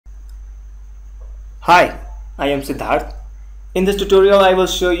Hi, I am Siddharth. In this tutorial, I will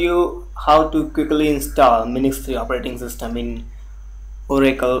show you how to quickly install MINIX 3 operating system in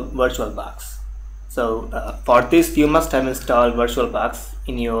Oracle Virtualbox. For this, you must have installed Virtualbox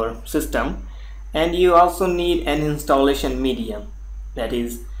in your system, and you also need an installation medium, that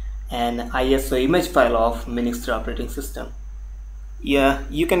is, an ISO image file of MINIX 3 operating system. Yeah,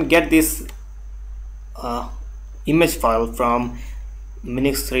 you can get this image file from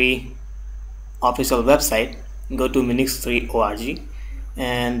MINIX 3 official website. Go to minix3.org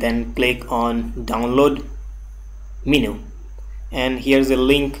and then click on download menu, and here's a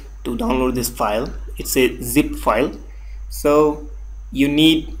link to download this file. It's a zip file, so you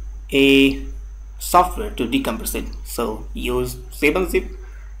need a software to decompress it, so use 7-zip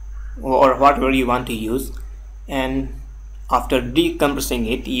or whatever you want to use, and after decompressing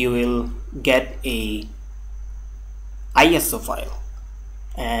it you will get a ISO file,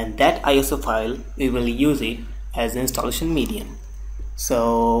 and that ISO file we will use it as an installation medium.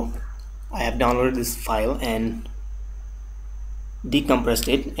 So I have downloaded this file and decompressed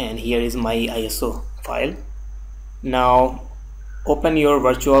it, and here is my ISO file. Now open your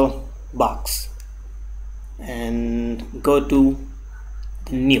VirtualBox and go to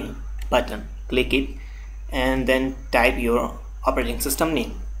the new button, click it, and then type your operating system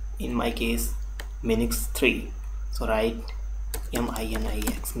name. In my case, MINIX 3. So write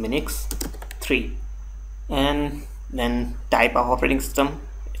MINIX MINIX 3, and then type of operating system,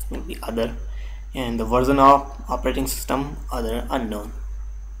 it will be other, and the version of operating system other unknown.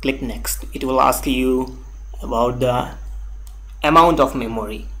 Click next. It will ask you about the amount of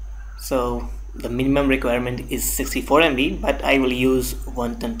memory. So the minimum requirement is 64 MB, but I will use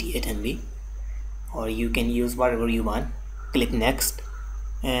 128 MB, or you can use whatever you want. Click next,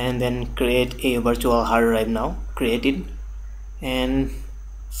 and then create a virtual hard drive. Now create it and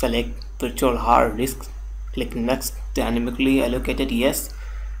select virtual hard disk. Click next. Dynamically allocated, yes,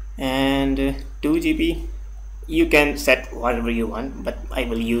 and 2 GB. You can set whatever you want, but I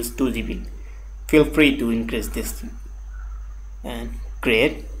will use 2 GB. Feel free to increase this, and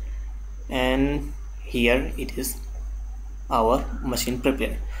create, and here it is, our machine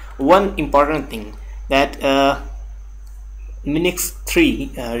prepared. One important thing that MINIX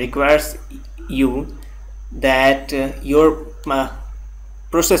 3 requires you that your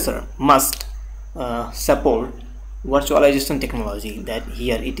processor must support virtualization technology. That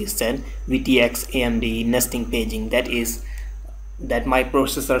here it is said VTX AMD nesting paging, that is that my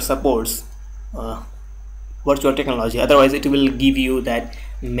processor supports virtual technology, otherwise it will give you that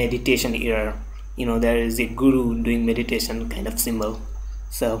meditation error. You know, there is a guru doing meditation kind of symbol.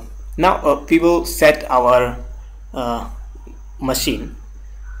 So now we will set our machine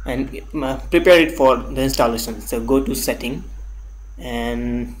and prepare it for the installation. So go to setting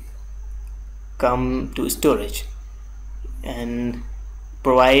and come to storage and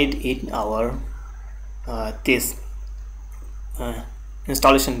provide it our this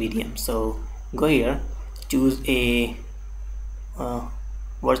installation medium. So go here, choose a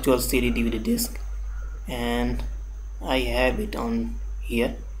virtual CD DVD disk, and I have it on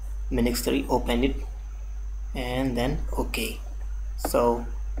here, MINIX 3. Open it and then OK. So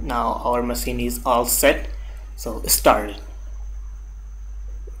now our machine is all set. So start it.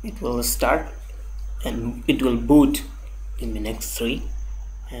 It will start and it will boot in MINIX 3,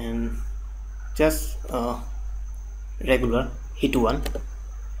 and just regular hit 1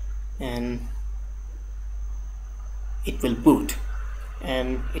 and it will boot,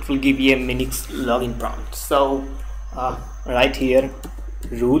 and it will give you a MINIX login prompt. So right here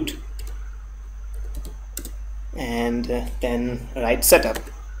root, and then write setup,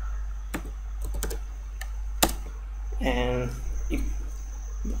 and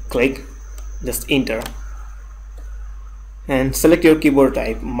click, just enter, and select your keyboard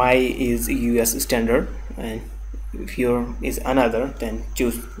type. My is US standard, and if your is another, then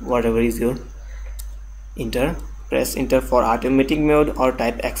choose whatever is your. Enter, press enter for automatic mode, or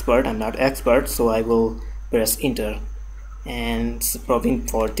type expert. I'm not expert, so I will press enter, and it's probing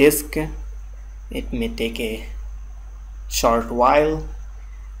for disk. It may take a short while,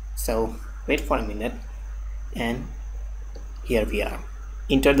 so wait for a minute, and here we are.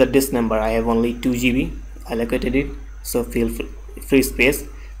 Enter the disk number. I have only 2 GB allocated it, so feel free space.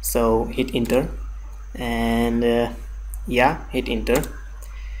 So hit enter, and yeah, hit enter.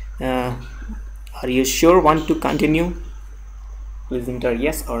 Are you sure want to continue? Please enter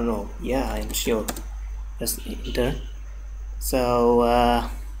yes or no. Yeah, I am sure. Just enter. So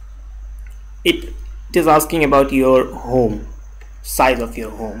it is asking about your home, size of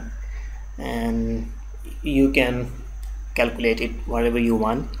your home, and you can calculate it whatever you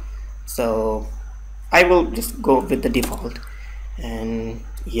want. So I will just go with the default, and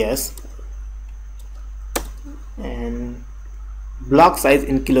yes, and block size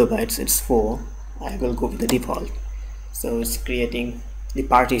in kilobytes it's 4. I will go with the default. So it's creating the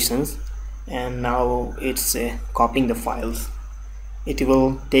partitions, and now it's copying the files. It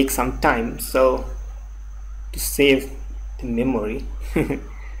will take some time, so to save the memory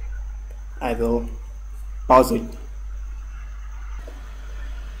I will pause it.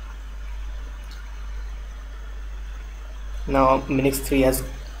 Now MINIX 3 has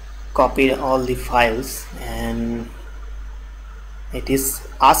copied all the files, and it is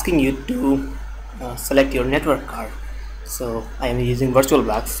asking you to select your network card. So I am using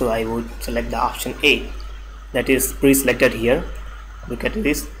Virtualbox, so I would select the option 8 that is pre-selected here. Look at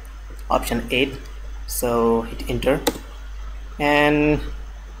this option 8. So hit enter and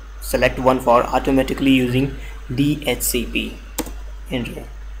select one for automatically using DHCP. Enter.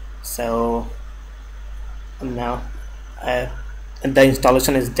 So now the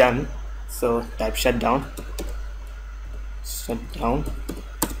installation is done. So type shutdown,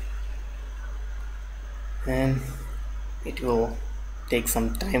 and it will take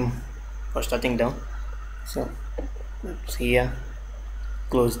some time for shutting down. So let's here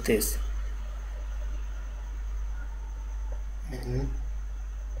close this and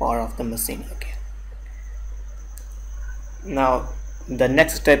power off the machine again. Now the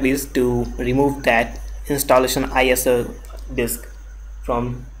next step is to remove that installation ISO disk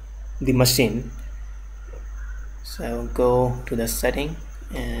from the machine. So go to the setting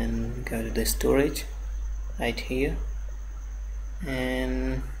and go to the storage right here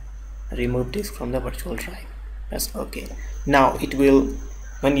and remove disk from the virtual drive. That's okay. Now it will,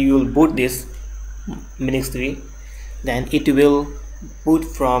 when you will boot this MINIX 3, then it will boot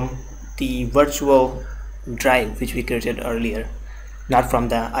from the virtual drive which we created earlier, not from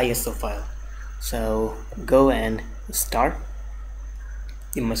the ISO file. So go and start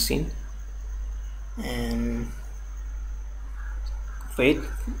the machine and wait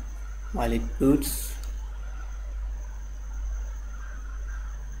while it boots.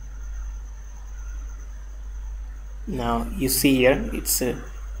 Now you see here it's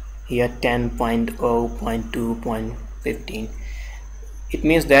here 10.0.2.15. it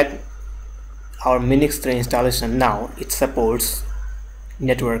means that our MINIX 3 installation now it supports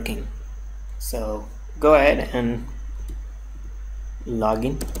networking. So go ahead and log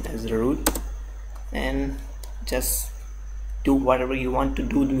in as root and just do whatever you want to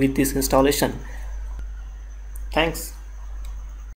do with this installation. Thanks.